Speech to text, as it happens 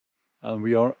and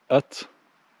we are at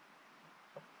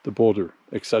the border,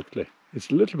 exactly. It's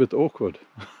a little bit awkward.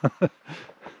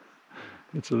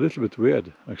 It's a little bit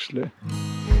weird, actually.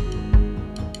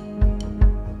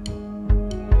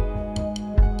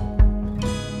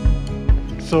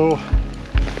 So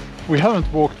we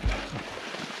haven't walked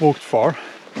far.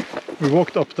 We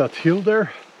walked up that hill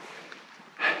there,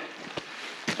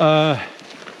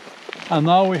 and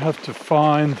now we have to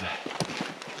find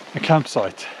a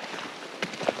campsite.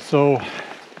 So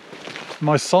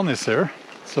my son is here,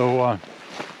 so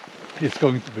it's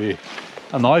going to be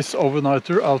a nice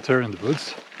overnighter out here in the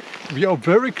woods. We are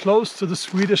very close to the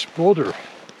Swedish border.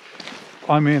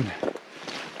 I mean,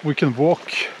 we can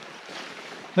walk.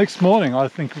 Next morning I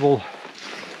think we'll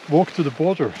walk to the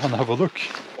border and have a look.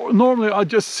 Normally I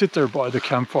just sit there by the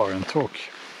campfire and talk.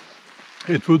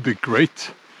 It would be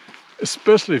great,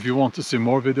 especially if you want to see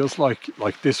more videos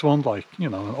like this one, like, you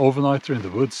know, an overnighter in the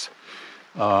woods.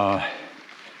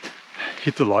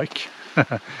 Hit the like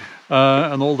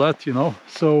and all that, you know.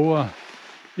 So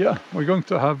yeah, we're going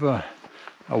to have a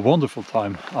wonderful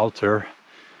time out here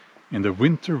in the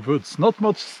winter woods. Not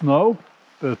much snow,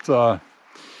 but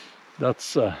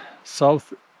that's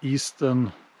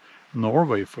southeastern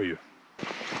Norway for you.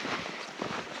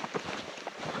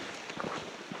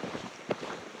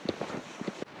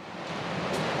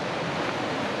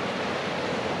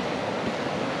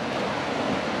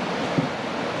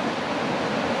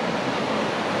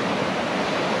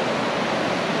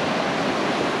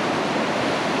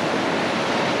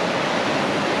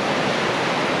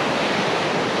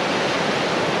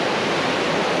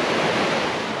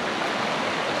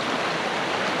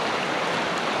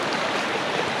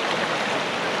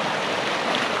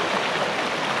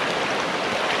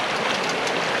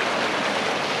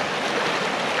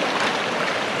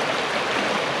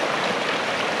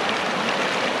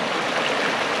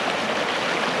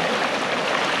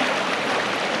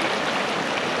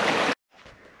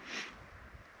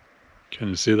 Can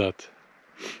you see that?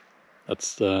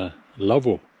 That's the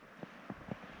lavvu.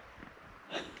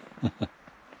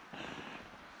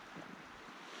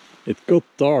 It got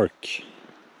dark.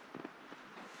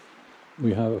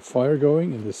 We have a fire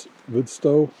going in this wood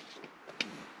stove.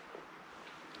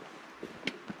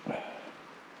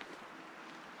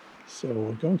 So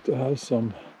we're going to have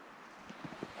some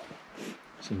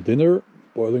dinner,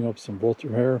 boiling up some water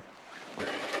here.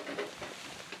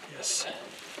 Yes.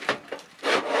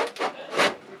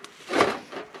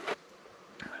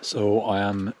 So I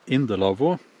am in the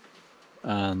lavvu,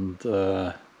 and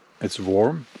it's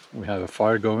warm. We have a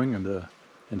fire going in the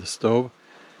stove,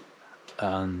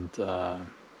 and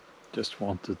just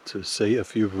wanted to say a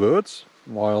few words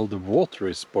while the water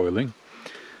is boiling.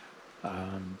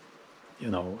 You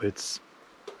know, it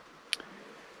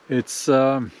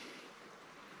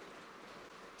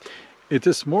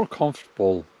is more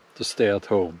comfortable to stay at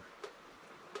home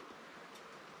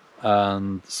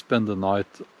and spend the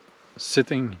night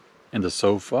sitting in the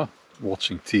sofa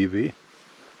watching TV.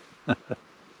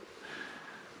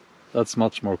 That's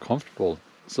much more comfortable.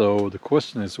 So the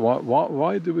question is,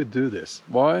 why do we do this?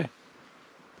 Why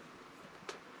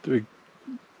do we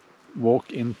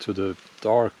walk into the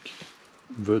dark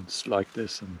woods like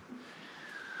this, and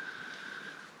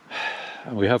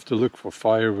we have to look for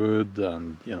firewood,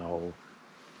 and you know,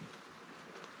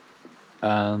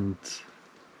 and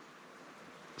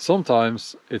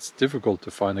sometimes it's difficult to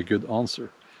find a good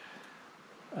answer.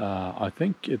 I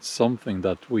think it's something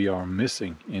that we are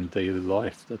missing in daily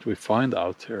life, that we find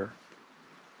out here,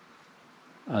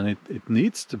 and it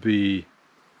needs to be,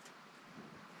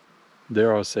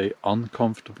 dare I say,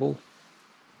 uncomfortable.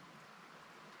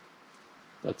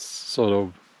 That's sort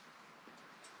of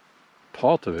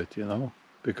part of it, you know,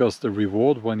 because the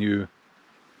reward when you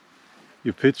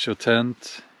pitch your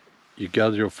tent, you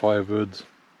gather your firewood,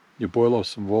 you boil up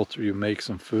some water, you make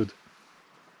some food.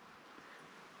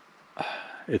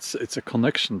 It's a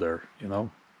connection there, you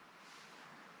know,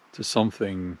 to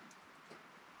something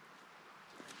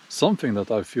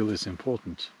that I feel is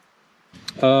important.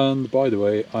 And by the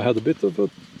way, I had a bit of a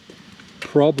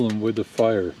problem with the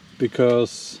fire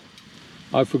because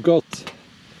I forgot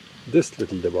this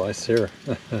little device here.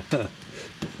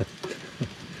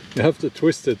 You have to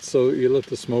twist it so you let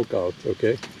the smoke out,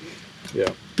 okay?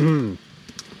 Yeah.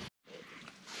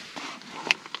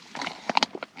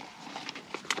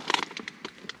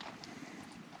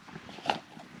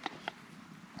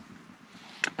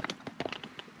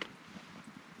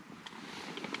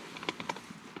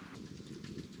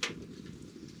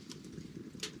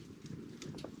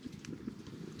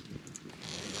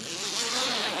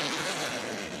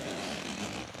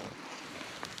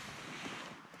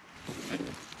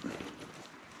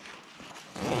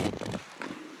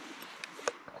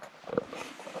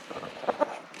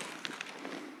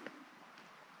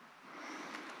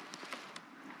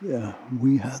 Yeah,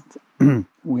 we had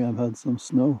we have had some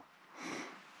snow,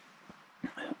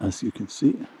 as you can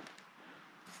see.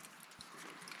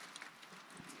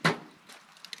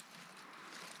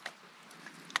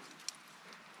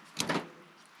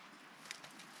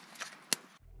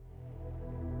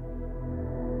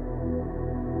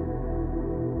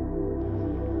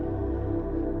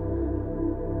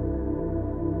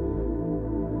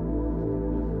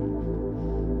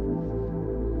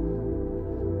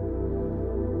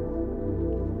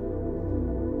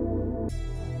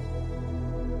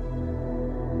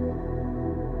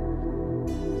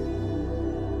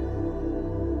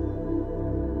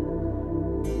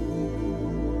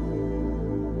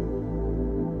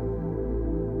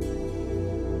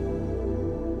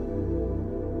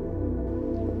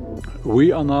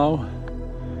 We are now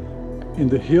in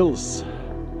the hills,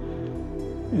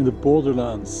 in the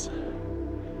Borderlands.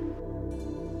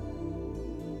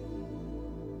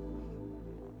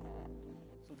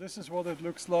 So this is what it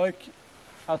looks like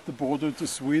at the border to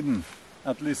Sweden,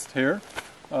 at least here.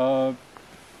 The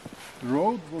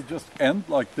road will just end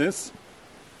like this,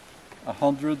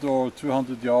 100 or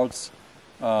 200 yards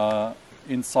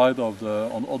inside of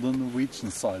on the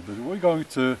Norwegian side. But we're going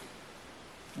to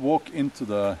walk into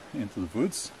the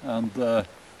woods and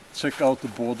check out the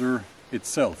border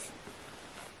itself.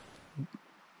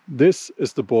 This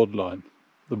is the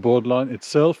borderline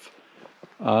itself,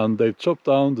 and they've chopped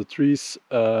down the trees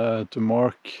to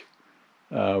mark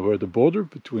where the border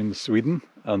between Sweden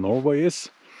and Norway is,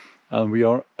 and we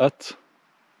are at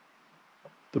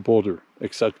the border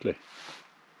exactly.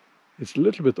 It's a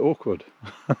little bit awkward.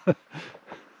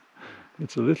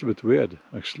 It's a little bit weird,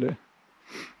 actually.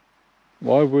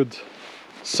 Why would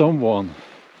someone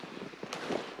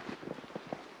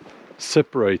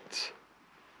separate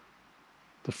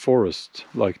the forest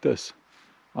like this?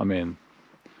 I mean,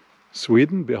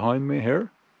 Sweden behind me here,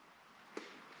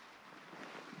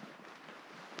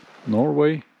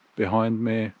 Norway behind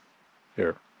me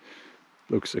here.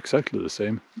 Looks exactly the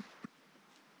same.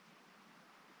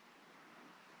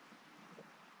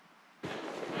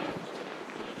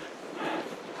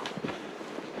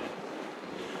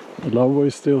 The lavvu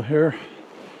is still here.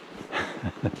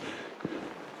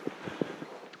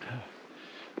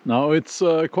 Now it's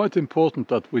quite important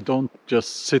that we don't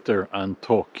just sit there and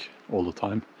talk all the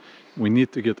time. We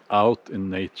need to get out in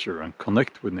nature and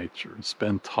connect with nature and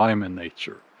spend time in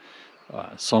nature.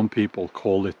 Some people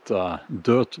call it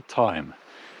dirt time.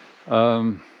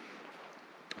 Doesn't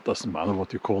matter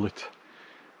what you call it.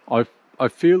 I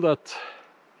feel that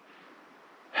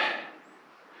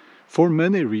for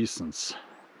many reasons,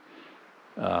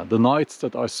 the nights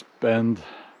that I spend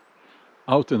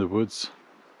out in the woods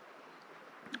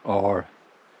are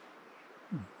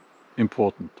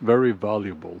important, very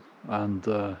valuable, and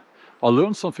I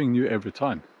learn something new every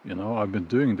time. You know, I've been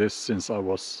doing this since I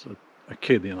was a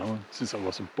kid, you know, since I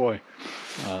was a boy,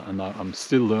 and I'm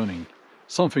still learning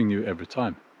something new every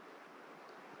time,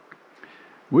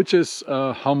 which is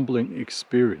a humbling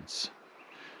experience,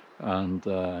 and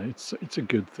it's a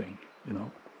good thing, you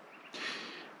know.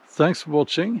 Thanks for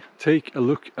watching. Take a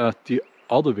look at the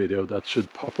other video that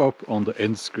should pop up on the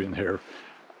end screen here,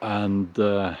 and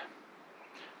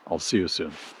I'll see you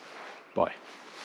soon. Bye.